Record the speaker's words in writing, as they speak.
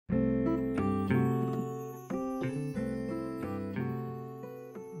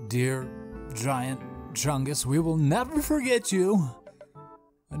dear giant Chungus, we will never forget you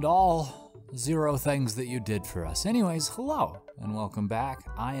and all 0 things that you did for us. Anyways, hello and welcome back.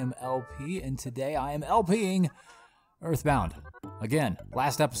 I am LP, and today I am LPing Earthbound. Again,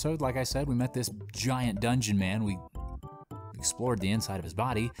 last episode, like I said, we met this giant dungeon man. We explored the inside of his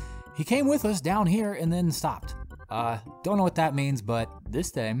body. He came with us down here and then stopped. Don't know what that means, but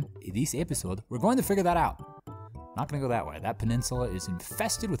this episode, we're going to figure that out. Not gonna go that way. That peninsula is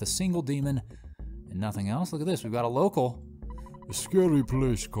infested with a single demon and nothing else. Look at this, we've got a local. A scary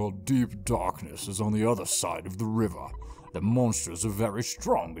place called Deep Darkness is on the other side of the river. The monsters are very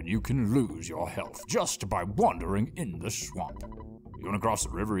strong and you can lose your health just by wandering in the swamp. You wanna cross the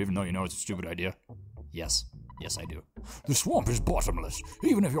river even though you know it's a stupid idea? Yes, I do. The swamp is bottomless.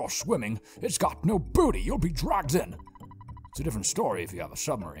 Even if you're swimming, it's got no booty. You'll be dragged in. It's a different story if you have a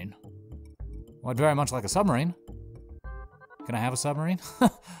submarine. Well, very much like a submarine. Can I have a submarine?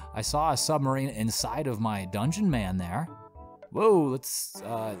 I saw a submarine inside of my dungeon man there. Whoa,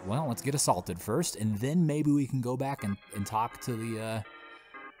 let's get assaulted first, and then maybe we can go back and talk to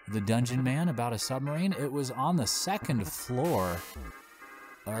the dungeon man about a submarine. It was on the 2nd floor.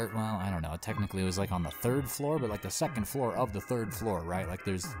 Or, well, I don't know. Technically, it was like on the 3rd floor, but like the 2nd floor of the 3rd floor, right? Like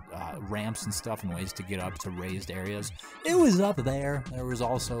there's ramps and stuff and ways to get up to raised areas. It was up there. There was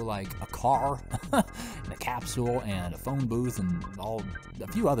also like a car and a capsule and a phone booth and a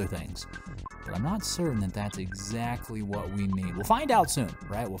few other things. But I'm not certain that that's exactly what we need. We'll find out soon,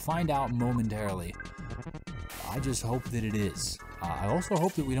 right? We'll find out momentarily. I just hope that it is. I also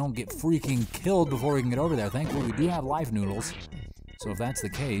hope that we don't get freaking killed before we can get over there. Thankfully, we do have life noodles. So if that's the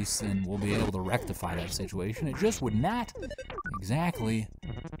case, then we'll be able to rectify that situation. It just would not exactly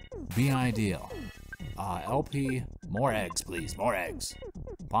be ideal. LP, more eggs, please, more eggs.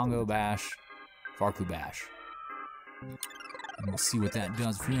 Pongo bash, Farku bash. And we'll see what that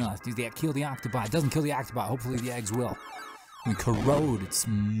does for us. Does that kill the octopi? It doesn't kill the octopi. Hopefully the eggs will. And corrode its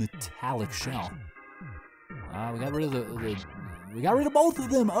metallic shell. We got rid of we got rid of both of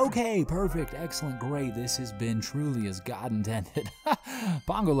them. Okay, perfect, excellent, great. This has been truly as God intended.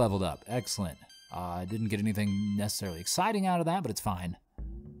 Pongo leveled up, excellent. Didn't get anything necessarily exciting out of that, but it's fine.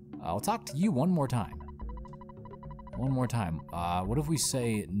 I'll talk to you one more time. One more time. What if we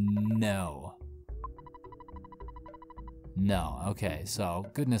say no? No, okay, so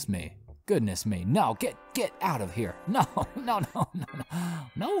goodness me. Goodness me, no, get out of here. No.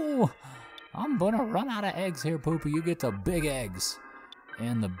 I'm gonna run out of eggs here, Poopy. You get the big eggs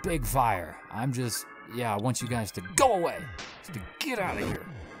and the big fire. I want you guys to go away, just to get out of here.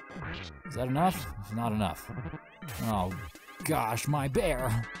 Is that enough? It's not enough. Oh, gosh, my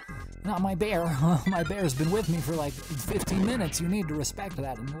bear. Not my bear. My bear's been with me for like 15 minutes. You need to respect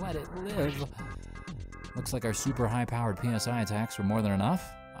that and let it live. Looks like our super high-powered PSI attacks were more than enough.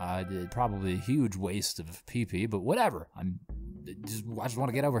 Probably a huge waste of PP, but whatever. I just want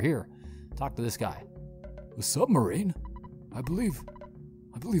to get over here. Talk to this guy. A submarine? I believe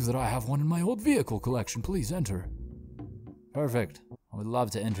that I have one in my old vehicle collection. Please enter. Perfect. I would love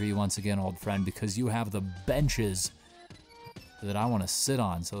to enter you once again, old friend, because you have the benches that I want to sit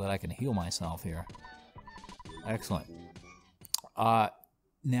on so that I can heal myself here. Excellent.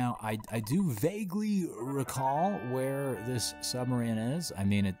 Now, I do vaguely recall where this submarine is. I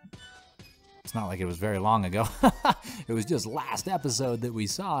mean, it's not like it was very long ago. It was just last episode that we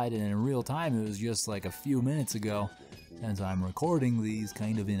saw it, and in real time it was just like a few minutes ago, since I'm recording these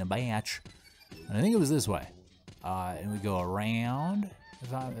kind of in a batch. And I think it was this way. And we go around.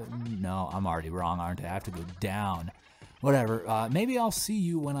 No, I'm already wrong, aren't I? I have to go down. Whatever. Maybe I'll see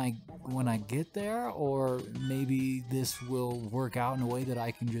you when I get there, or maybe this will work out in a way that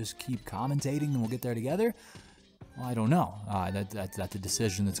I can just keep commentating and we'll get there together. Well, I don't know. That's a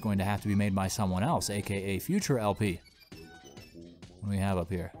decision that's going to have to be made by someone else, aka future LP. What do we have up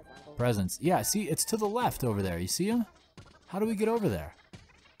here? Presents. Yeah, see, it's to the left over there. You see him? How do we get over there?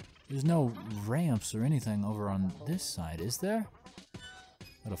 There's no ramps or anything over on this side, is there?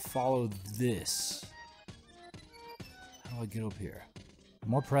 Gotta follow this. How do I get up here?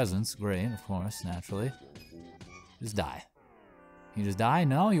 More presents. Great, of course, naturally. Just die. You just die?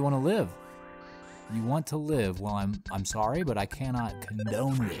 No, you want to live. You want to live. Well, I'm sorry, but I cannot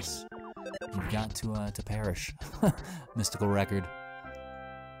condone this. You've got to perish. Mystical record.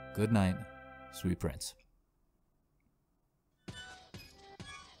 Good night, sweet prince.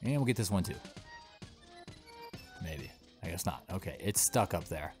 And we'll get this one too. Maybe. I guess not. Okay, it's stuck up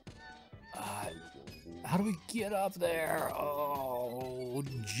there. How do we get up there? Oh,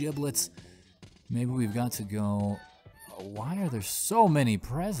 giblets. Maybe we've got to go... Why are there so many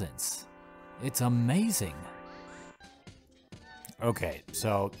presents? It's amazing. Okay,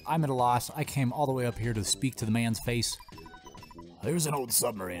 so I'm at a loss. I came all the way up here to speak to the man's face. There's an old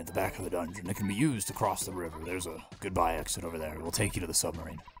submarine at the back of the dungeon. It can be used to cross the river. There's a goodbye exit over there. It will take you to the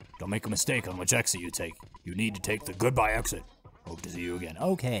submarine. Don't make a mistake on which exit you take. You need to take the goodbye exit. Hope to see you again.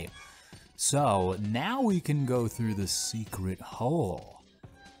 Okay, so now we can go through the secret hole.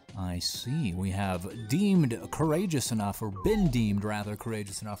 I see. We have deemed courageous enough, or been deemed rather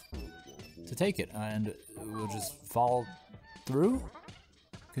courageous enough to take it, and we'll just fall through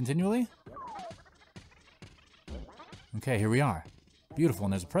continually. Okay, here we are. Beautiful,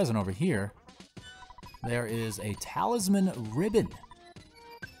 and there's a present over here. There is a talisman ribbon.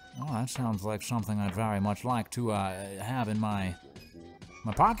 Oh, that sounds like something I'd very much like to have in my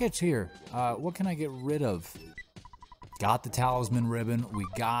pockets here. What can I get rid of? Got the talisman ribbon. We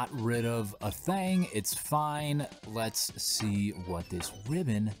got rid of a thing. It's fine. Let's see what this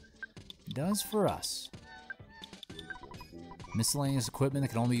ribbon does for us. Miscellaneous equipment that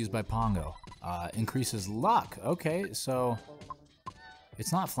can only be used by Pongo. Increases luck. Okay, so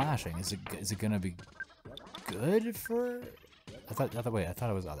it's not flashing. Is it gonna be good for? I thought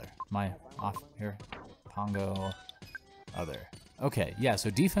it was other. Am I off here? Pongo, other. Okay, yeah, so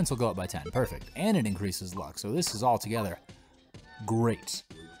defense will go up by 10. Perfect. And it increases luck. So this is all together great.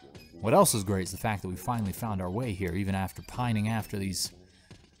 What else is great is the fact that we finally found our way here, even after pining after these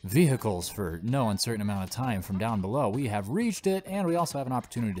vehicles for no uncertain amount of time from down below. We have reached it, and we also have an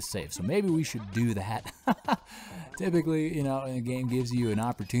opportunity to save. So maybe we should do that. Typically, you know, a game gives you an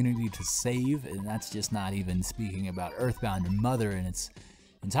opportunity to save, and that's just not even speaking about Earthbound or Mother in its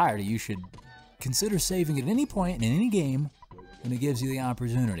entirety. You should consider saving at any point in any game when it gives you the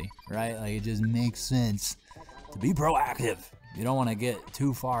opportunity, right? Like, it just makes sense to be proactive. You don't want to get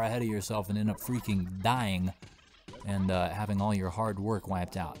too far ahead of yourself and end up freaking dying and having all your hard work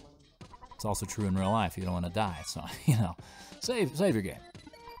wiped out. It's also true in real life. You don't want to die, so, you know, save your game.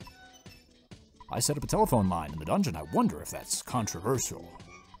 I set up a telephone line in the dungeon. I wonder if that's controversial.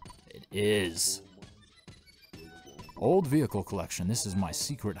 It is. Old vehicle collection. This is my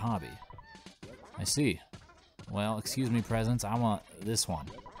secret hobby. I see. Well, excuse me, presents. I want this one.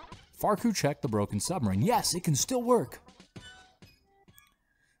 Farku checked the broken submarine. Yes, it can still work.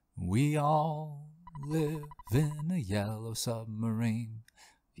 We all live in a yellow submarine.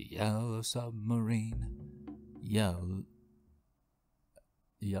 Yellow submarine. Yellow.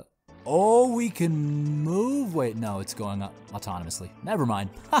 Yep. Oh, we can move. Wait, no, it's going up autonomously. Never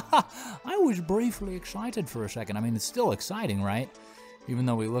mind. I was briefly excited for a second. I mean, it's still exciting, right? Even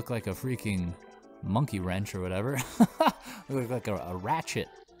though we look like a freaking monkey wrench or whatever. We look like a ratchet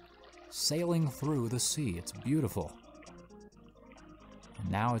sailing through the sea. It's beautiful. And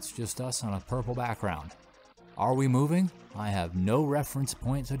now it's just us on a purple background. Are we moving? I have no reference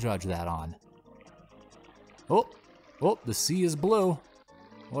point to judge that on. Oh, the sea is blue.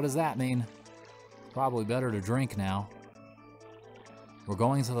 What does that mean? Probably better to drink now. We're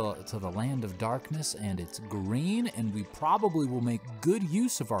going to the land of darkness, and it's green, and we probably will make good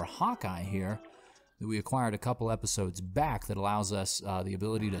use of our Hawkeye here that we acquired a couple episodes back that allows us the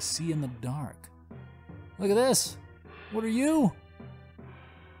ability to see in the dark. Look at this. What are you?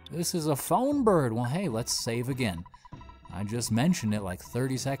 This is a phone bird. Well, hey, let's save again. I just mentioned it like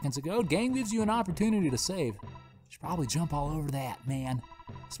 30 seconds ago. Game gives you an opportunity to save. You should probably jump all over that, man.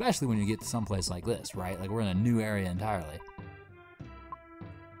 Especially when you get to someplace like this, right? Like we're in a new area entirely.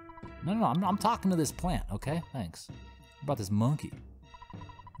 No, I'm talking to this plant, okay? Thanks. What about this monkey?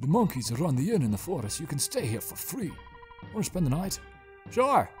 The monkeys run the inn in the forest. You can stay here for free. Want to spend the night?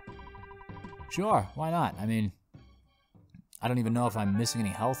 Sure, why not? I mean, I don't even know if I'm missing any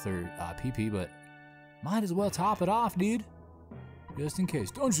health or PP, but might as well top it off, dude. Just in case.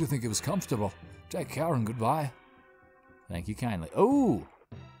 Don't you think it was comfortable? Take care and goodbye. Thank you kindly. Oh,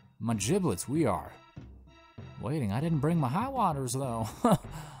 my giblets, we are waiting. I didn't bring my hot waters, though.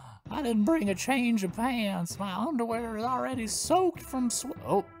 I didn't bring a change of pants. My underwear is already soaked from sweat.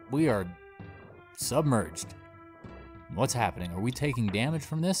 Oh, we are submerged. What's happening? Are we taking damage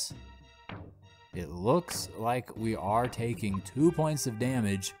from this? It looks like we are taking 2 points of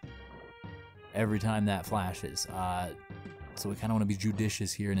damage every time that flashes. So we kind of want to be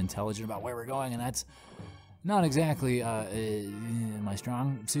judicious here and intelligent about where we're going, and that's not exactly my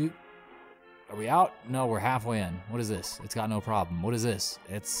strong suit. Are we out? No, we're halfway in. What is this? It's got no problem. What is this?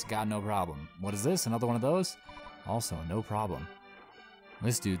 It's got no problem. What is this? Another one of those? Also, no problem.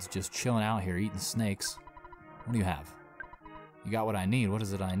 This dude's just chilling out here eating snakes. What do you have? You got what I need. What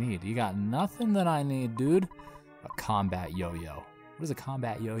is it I need? You got nothing that I need, dude. A combat yo-yo. What is a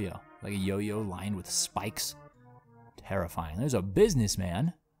combat yo-yo? Like a yo-yo lined with spikes? Terrifying. There's a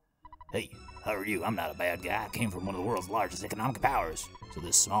businessman. Hey, How are you? I'm not a bad guy. I came from one of the world's largest economic powers to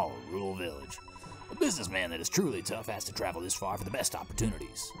this small rural village. A businessman that is truly tough has to travel this far for the best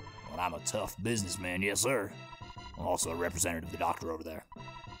opportunities. Well, I'm a tough businessman, yes sir. I'm also a representative of the doctor over there.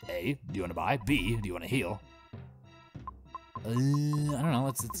 A, do you want to buy? B, do you want to heal? I don't know.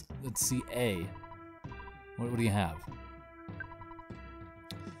 Let's see A. What do you have?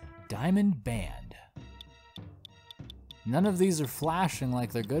 Diamond Band. None of these are flashing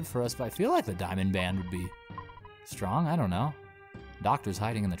like they're good for us, but I feel like the Diamond Band would be strong. I don't know. Doctor's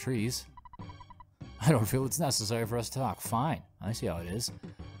hiding in the trees. I don't feel it's necessary for us to talk. Fine. I see how it is.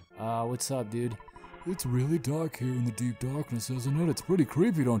 What's up, dude? It's really dark here in the deep darkness, isn't it? It's pretty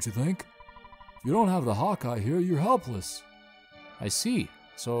creepy, don't you think? If you don't have the Hawkeye here, you're helpless. I see.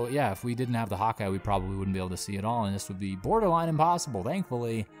 So, yeah, if we didn't have the Hawkeye, we probably wouldn't be able to see it all, and this would be borderline impossible.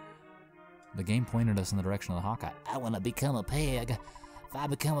 Thankfully, the game pointed us in the direction of the Hawkeye. I want to become a pig. If I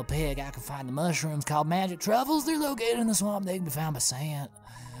become a pig, I can find the mushrooms called magic truffles. They're located in the swamp. They can be found by scent.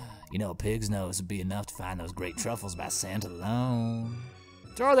 You know, a pig's nose would be enough to find those great truffles by scent alone.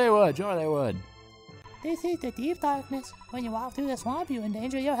 Sure they would. Sure they would. This is the deep darkness. When you walk through the swamp, you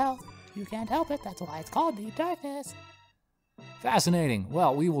endanger your health. You can't help it. That's why it's called deep darkness. Fascinating.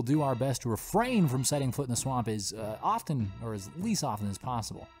 Well, we will do our best to refrain from setting foot in the swamp as often, or as least often as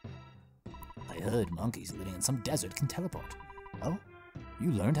possible. I heard monkeys living in some desert can teleport. Oh?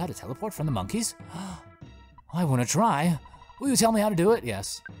 You learned how to teleport from the monkeys? I want to try. Will you tell me how to do it?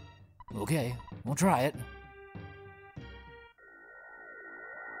 Yes. Okay, we'll try it.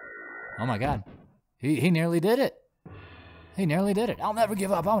 Oh my god. He nearly did it. He nearly did it. I'll never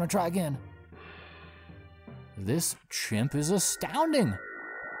give up. I want to try again. This chimp is astounding.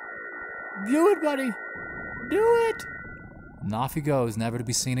 Do it, buddy. Do it. And off he goes, never to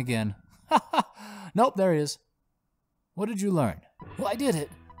be seen again. Nope, there he is. What did you learn? Well, I did it.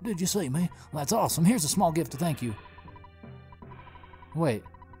 Did you see me? Well, that's awesome. Here's a small gift to thank you. Wait.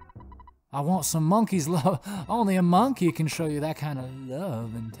 I want some monkey's love. Only a monkey can show you that kind of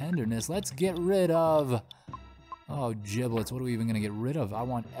love and tenderness. Let's get rid of... Oh, giblets. What are we even going to get rid of? I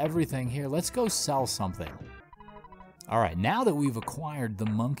want everything here. Let's go sell something. All right, now that we've acquired the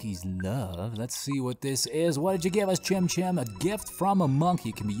monkey's love, let's see what this is. What did you give us, Chim Chim? A gift from a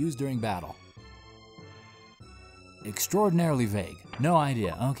monkey can be used during battle. Extraordinarily vague. No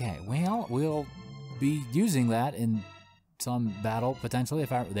idea. Okay, well, we'll be using that in some battle, potentially,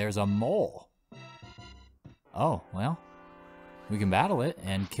 there's a mole. Oh, well, we can battle it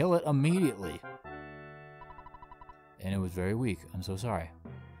and kill it immediately. And it was very weak. I'm so sorry.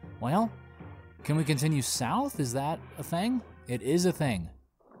 Well, can we continue south? Is that a thing? It is a thing.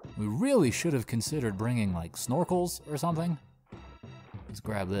 We really should have considered bringing, like, snorkels or something. Let's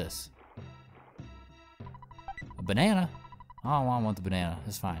grab this. A banana? Oh, I want the banana.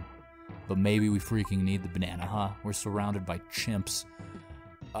 That's fine. But maybe we freaking need the banana, huh? We're surrounded by chimps.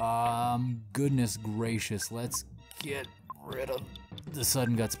 Goodness gracious. Let's get rid of the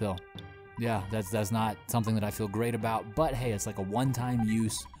sudden gut spill. Yeah, that's not something that I feel great about. But hey, it's like a one-time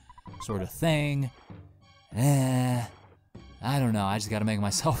use sort of thing. I don't know. I just gotta make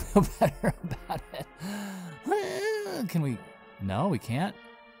myself feel better about it. Can we? No, we can't.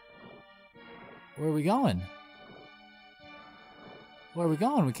 Where are we going? Where are we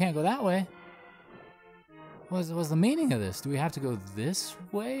going? We can't go that way. What's the meaning of this? Do we have to go this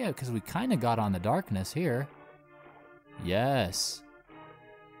way? Because we kind of got on the darkness here. Yes.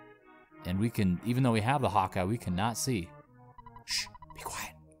 And we can, even though we have the Hawkeye, we cannot see. Shh, be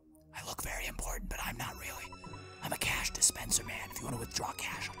quiet. I look very important, but I'm not really. I'm a cash dispenser, man. If you want to withdraw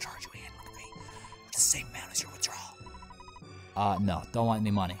cash, I'll charge you in. Look at me. It's the same amount as your withdrawal. No, don't want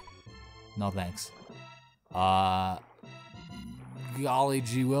any money. No thanks. Golly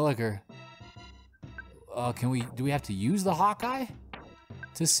gee williker. Do we have to use the Hawkeye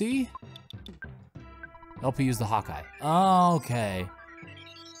to see? LP use the Hawkeye. Okay.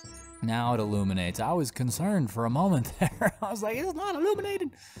 Now it illuminates. I was concerned for a moment there. I was like, it's not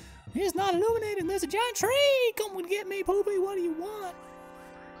illuminating. It's not illuminating. There's a giant tree. Come and get me, Poopy. What do you want?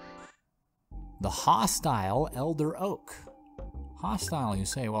 The hostile elder oak. Hostile, you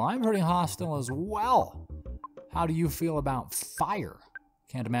say? Well, I'm pretty hostile as well. How do you feel about fire?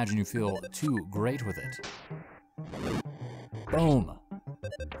 Can't imagine you feel too great with it. Boom.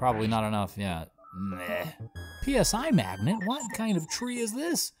 Probably not enough, yeah. Meh. PSI magnet? What kind of tree is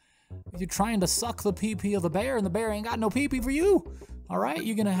this? You're trying to suck the PP of the bear and the bear ain't got no PP for you. All right,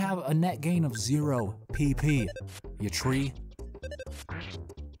 you're gonna have a net gain of 0 PP, you tree.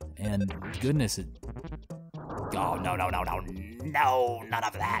 And goodness, oh, no, none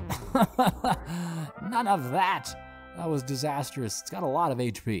of that. None of that. That was disastrous. It's got a lot of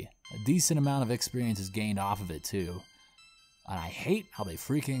HP. A decent amount of experience is gained off of it, too. And I hate how they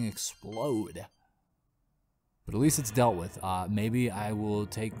freaking explode. But at least it's dealt with. Maybe I will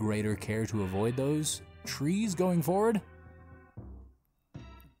take greater care to avoid those trees going forward.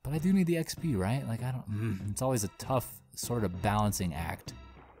 But I do need the XP, right? Like, I don't... it's always a tough sort of balancing act.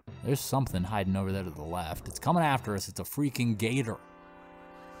 There's something hiding over there to the left. It's coming after us. It's a freaking gator.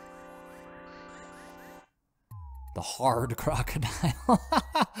 The hard crocodile.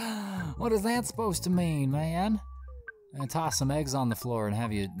 What is that supposed to mean, man? I'm gonna toss some eggs on the floor and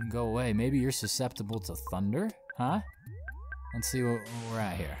have you go away. Maybe you're susceptible to thunder, huh? Let's see what we're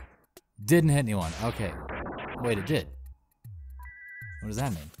at here. Didn't hit anyone. Okay. Wait, it did. What does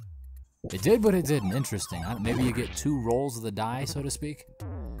that mean? It did, but it didn't. Interesting. Maybe you get 2 rolls of the die, so to speak?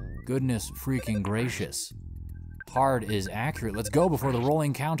 Goodness freaking gracious. Hard is accurate. Let's go before the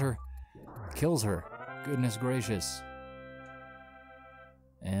rolling counter kills her. Goodness gracious.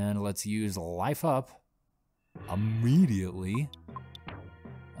 And let's use life up immediately.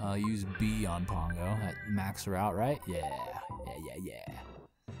 Use B on Pongo. That max her out, right? Yeah.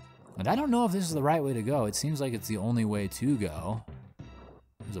 And I don't know if this is the right way to go. It seems like it's the only way to go.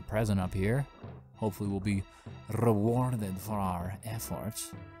 There's a present up here. Hopefully we'll be rewarded for our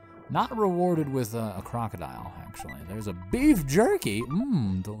efforts. Not rewarded with a crocodile, actually. There's a beef jerky.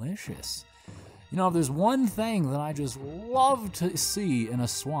 Delicious. You know, if there's one thing that I just love to see in a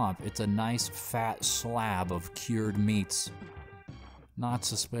swamp, it's a nice fat slab of cured meats. Not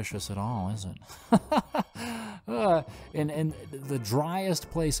suspicious at all, is it? In the driest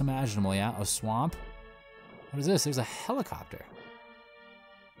place imaginable, yeah, a swamp. What is this? There's a helicopter.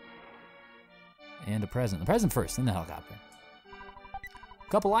 And a present. The present first, then the helicopter.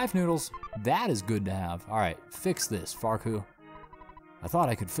 Couple life noodles. That is good to have. All right, fix this, Farku. I thought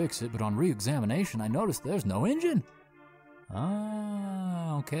I could fix it, but on re-examination, I noticed there's no engine.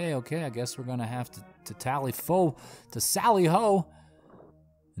 Ah, okay. I guess we're gonna have to sally ho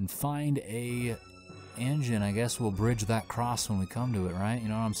and find a engine. I guess we'll bridge that cross when we come to it, right? You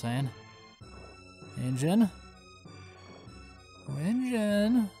know what I'm saying? Engine.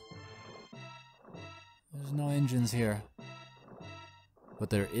 Engine. There's no engines here. But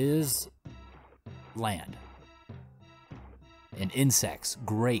there is land. And insects,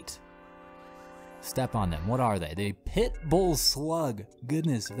 great. Step on them. What are they? They pit bull slug.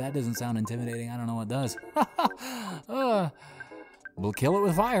 Goodness, if that doesn't sound intimidating, I don't know what does. We'll kill it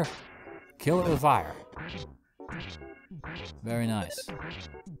with fire. Kill it with fire. Very nice.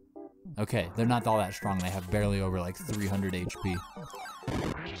 Okay, they're not all that strong. They have barely over like 300 HP.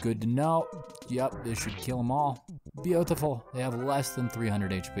 Good to know. Yep, this should kill them all. Beautiful. They have less than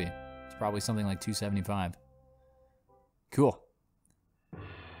 300 HP. It's probably something like 275. Cool.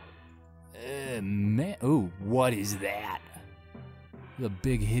 Man. Ooh, what is that? The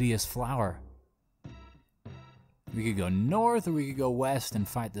big hideous flower. We could go north or we could go west and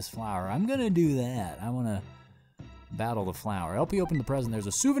fight this flower. I'm gonna do that. I wanna battle the flower. LP opened the present. There's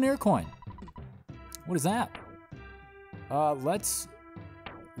a souvenir coin. What is that? What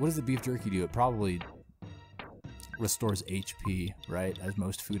does the beef jerky do? It probably restores HP, right? As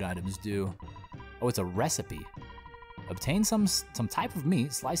most food items do. Oh, it's a recipe. Obtain some type of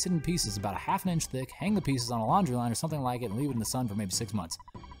meat, slice it in pieces about 1/2 inch thick, hang the pieces on a laundry line or something like it, and leave it in the sun for maybe 6 months.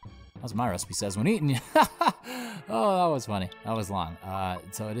 That's what my recipe says when eating. Oh, that was funny. That was long.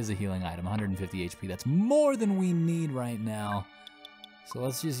 So it is a healing item, 150 HP. That's more than we need right now. So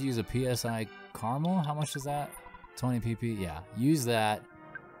let's just use a PSI caramel. How much is that? 20 PP? Yeah, use that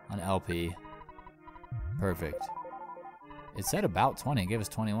on LP. Perfect. It said about 20, it gave us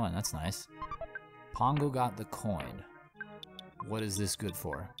 21. That's nice. Pongo got the coin. What is this good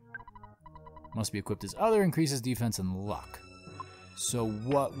for? Must be equipped as other, increases defense and luck. So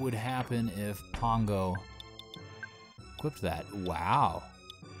what would happen if Pongo equipped that? Wow.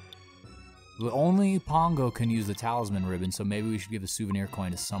 Only Pongo can use the talisman ribbon, so maybe we should give the souvenir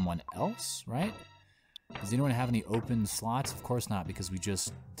coin to someone else, right? Does anyone have any open slots? Of course not, because we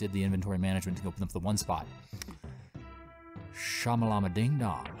just did the inventory management to open up the one spot. Shamalama ding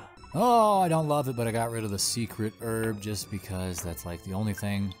dong. Oh, I don't love it, but I got rid of the secret herb just because that's like the only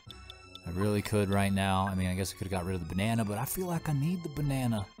thing I really could right now. I mean, I guess I could have got rid of the banana, but I feel like I need the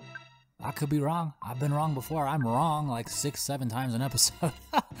banana. I could be wrong. I've been wrong before. I'm wrong like 6-7 times an episode.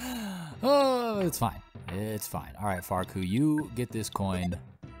 Oh, it's fine. It's fine. All right, Farku, you get this coin.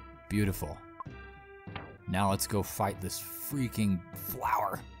 Beautiful. Now let's go fight this freaking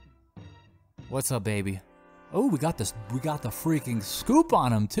flower. What's up, baby? Oh, we got the freaking scoop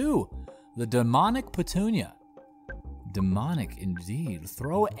on him too. The demonic petunia. Demonic indeed.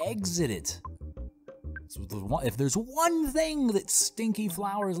 Throw eggs at it. If there's one thing that stinky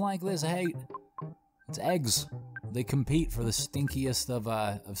flowers like this hate, it's eggs. They compete for the stinkiest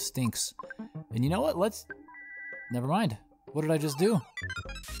of stinks. And you know what? Never mind. What did I just do?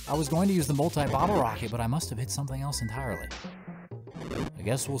 I was going to use the multi-bottle rocket, but I must have hit something else entirely. I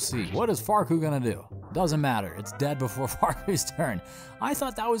guess we'll see. What is Farku gonna do? Doesn't matter. It's dead before Farku's turn. I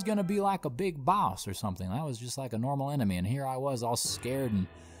thought that was gonna be like a big boss or something. That was just like a normal enemy, and here I was all scared and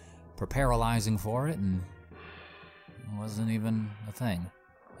paralyzing for it, and it wasn't even a thing.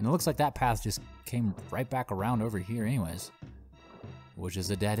 And it looks like that path just came right back around over here anyways, which is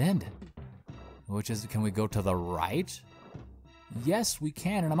a dead end. Can we go to the right? Yes, we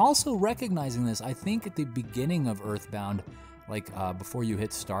can, and I'm also recognizing this. I think at the beginning of Earthbound, like before you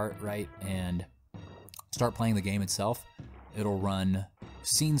hit start, right, and start playing the game itself, it'll run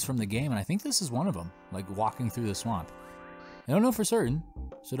scenes from the game, and I think this is one of them, like walking through the swamp. I don't know for certain,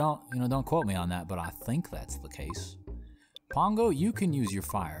 so don't quote me on that, but I think that's the case. Pongo, you can use your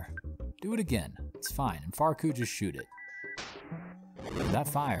fire. Do it again. It's fine, and Farku, just shoot it. That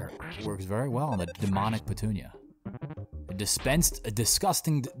fire works very well on the demonic petunia. It dispensed a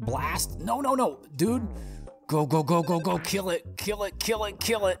disgusting blast. No, dude. Go, kill it.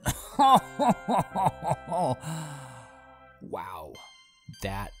 Wow,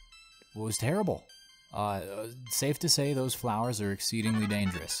 that was terrible. Safe to say those flowers are exceedingly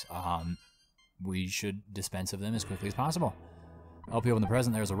dangerous. We should dispense of them as quickly as possible. LP in the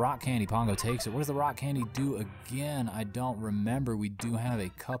present, there's a rock candy. Pongo takes it. What does the rock candy do again? I don't remember. We do have a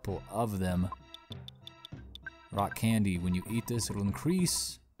couple of them. Rock candy, when you eat this, it'll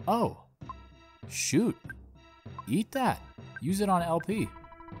increase. Oh, shoot. Eat that. Use it on LP.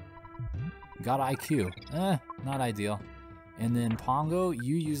 Got IQ. Not ideal. And then Pongo,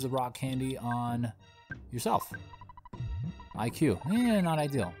 you use the rock candy on yourself. IQ. Not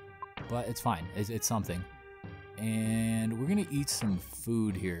ideal. But it's fine. It's something. And we're gonna eat some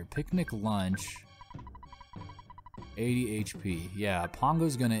food here. Picnic lunch. 80 HP. Yeah,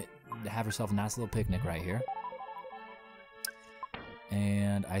 Pongo's gonna have herself a nice little picnic right here.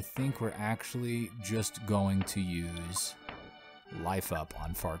 And I think we're actually just going to use Life Up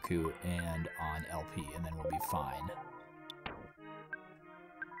on Farku and on LP, and then we'll be fine.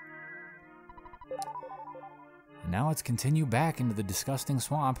 And now let's continue back into the disgusting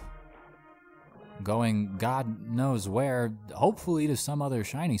swamp. Going God knows where, hopefully to some other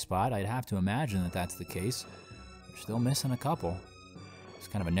shiny spot. I'd have to imagine that that's the case. We're still missing a couple. It's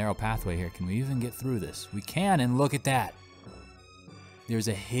kind of a narrow pathway here. Can we even get through this? We can, and look at that. There's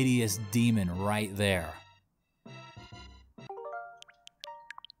a hideous demon right there.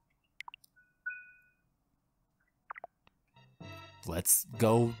 Let's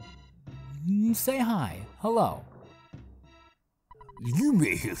go say hi. Hello. You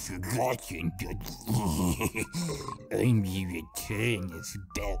may have forgotten that I'm the returner's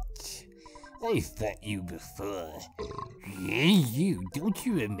belt. I fought you before. Hey you, don't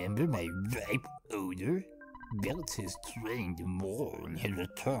you remember my ripe odor? Belt has trained more and has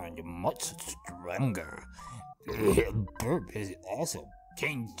returned much stronger. Burp has also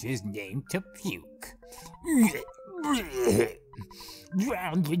changed his name to Puke.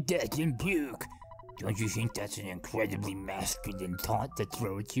 Drown to death in Puke. Don't you think that's an incredibly masculine taunt to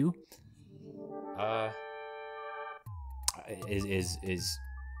throw at you? Is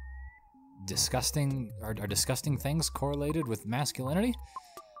disgusting, are disgusting things correlated with masculinity?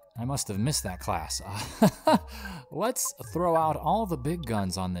 I must have missed that class. Let's throw out all the big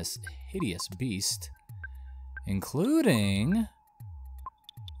guns on this hideous beast, including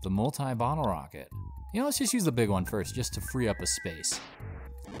the multi-bottle rocket. Let's just use the big one first, just to free up a space.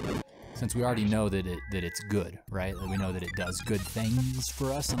 Since we already know that it's good, right? We know that it does good things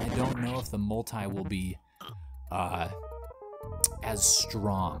for us, and I don't know if the multi will be as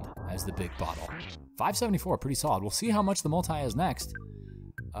strong as the big bottle. 574, pretty solid. We'll see how much the multi is next.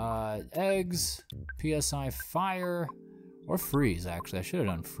 Eggs, PSI fire, or freeze, actually. I should have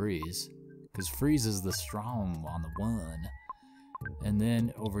done freeze, because freeze is the strong on the one. And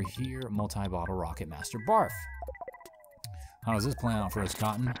then over here, multi-bottle rocket master barf. How does this play out for us,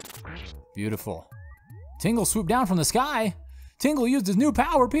 Cotton? Beautiful. Tingle swooped down from the sky. Tingle used his new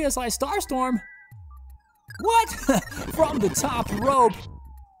power, PSI Starstorm. What? From the top rope.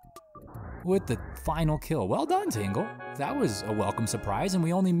 With the final kill. Well done, Tingle. That was a welcome surprise, and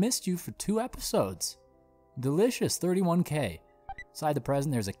we only missed you for 2 episodes. Delicious, 31K. Inside the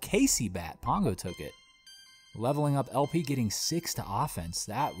present, there's a Keiichi bat. Pongo took it. Leveling up LP, getting 6 to offense.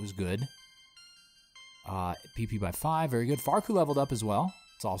 That was good. PP by 5, very good. Farku leveled up as well.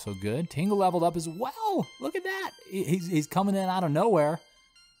 It's also good. Tingle leveled up as well. Look at that. He's coming in out of nowhere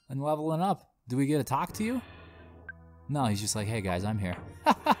and leveling up. Do we get to talk to you? No, he's just like, hey guys, I'm here.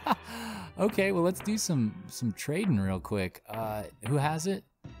 Okay, well let's do some trading real quick. Who has it?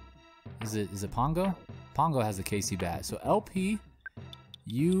 Is it Pongo? Pongo has the KC bat. So LP,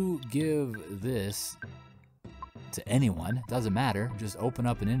 you give this to anyone. Doesn't matter. Just open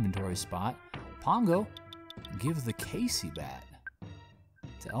up an inventory spot. Pongo, give the KC bat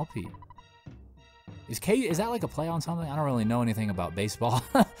to LP. Is that like a play on something? I don't really know anything about baseball.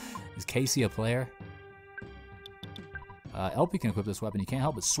 Is Casey a player? LP can equip this weapon. You can't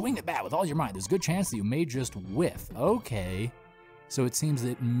help but swing the bat with all your might. There's a good chance that you may just whiff. Okay. So it seems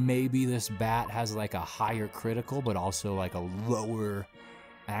that maybe this bat has like a higher critical, but also like a lower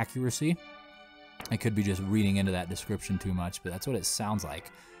accuracy. I could be just reading into that description too much, but that's what it sounds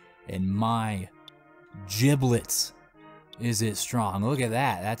like. And my giblets, is it strong? Look at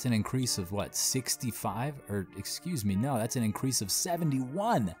that. That's an increase of what, 65? Or excuse me, no, that's an increase of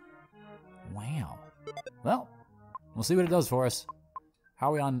 71. Wow. Well, we'll see what it does for us.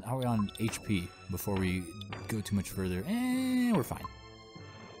 How are we on HP before we go too much further? We're fine.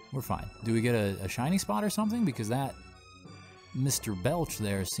 We're fine. Do we get a shiny spot or something? Because that Mr. Belch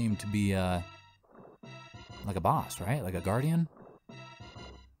there seemed to be like a boss, right? Like a guardian?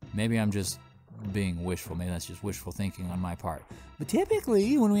 Maybe I'm just being wishful. Maybe that's just wishful thinking on my part. But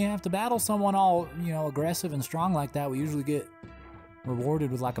typically, when we have to battle someone all, aggressive and strong like that, we usually get rewarded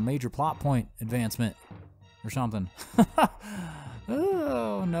with like a major plot point advancement or something.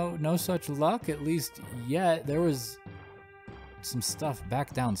 Oh, no such luck, at least yet. There was some stuff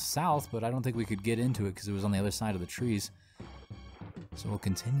back down south, but I don't think we could get into it because it was on the other side of the trees. So we'll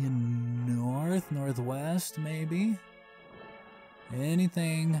continue northwest, maybe.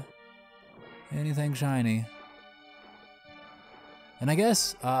 Anything shiny. And I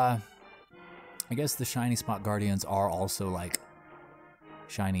guess the shiny spot guardians are also like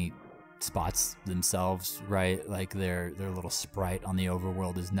shiny spots themselves, right? Like their little sprite on the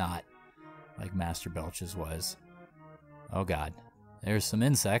overworld is not like Master Belch's was. Oh god. There's some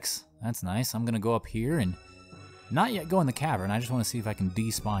insects. That's nice. I'm gonna go up here and not yet go in the cavern. I just want to see if I can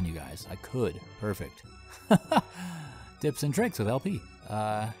despawn you guys. I could. Perfect. Tips and tricks with LP.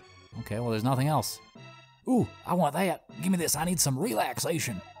 Okay, well there's nothing else. Ooh, I want that. Give me this. I need some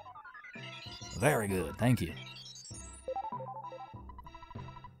relaxation. Very good. Thank you.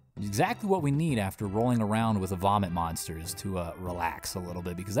 Exactly what we need after rolling around with a vomit monster is to relax a little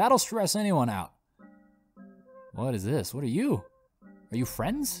bit, because that'll stress anyone out. What is this? What are you? Are you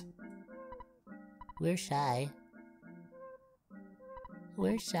friends? We're shy.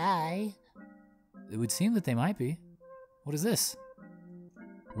 We're shy. It would seem that they might be. What is this?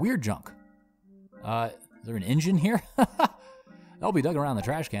 Weird junk. Is there an engine here? I'll be dug around the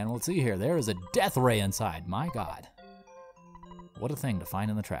trash can. Let's see here. There is a death ray inside. My god. What a thing to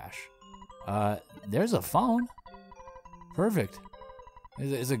find in the trash. There's a phone. Perfect.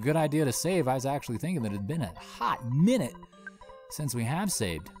 It's a good idea to save. I was actually thinking that it had been a hot minute since we have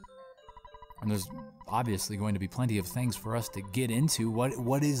saved. And there's obviously going to be plenty of things for us to get into.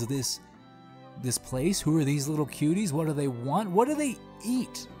 What is this place? Who are these little cuties? What do they want? What do they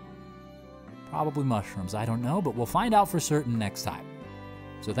eat? Probably mushrooms. I don't know, but we'll find out for certain next time.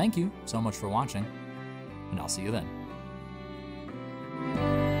 So thank you so much for watching, and I'll see you then.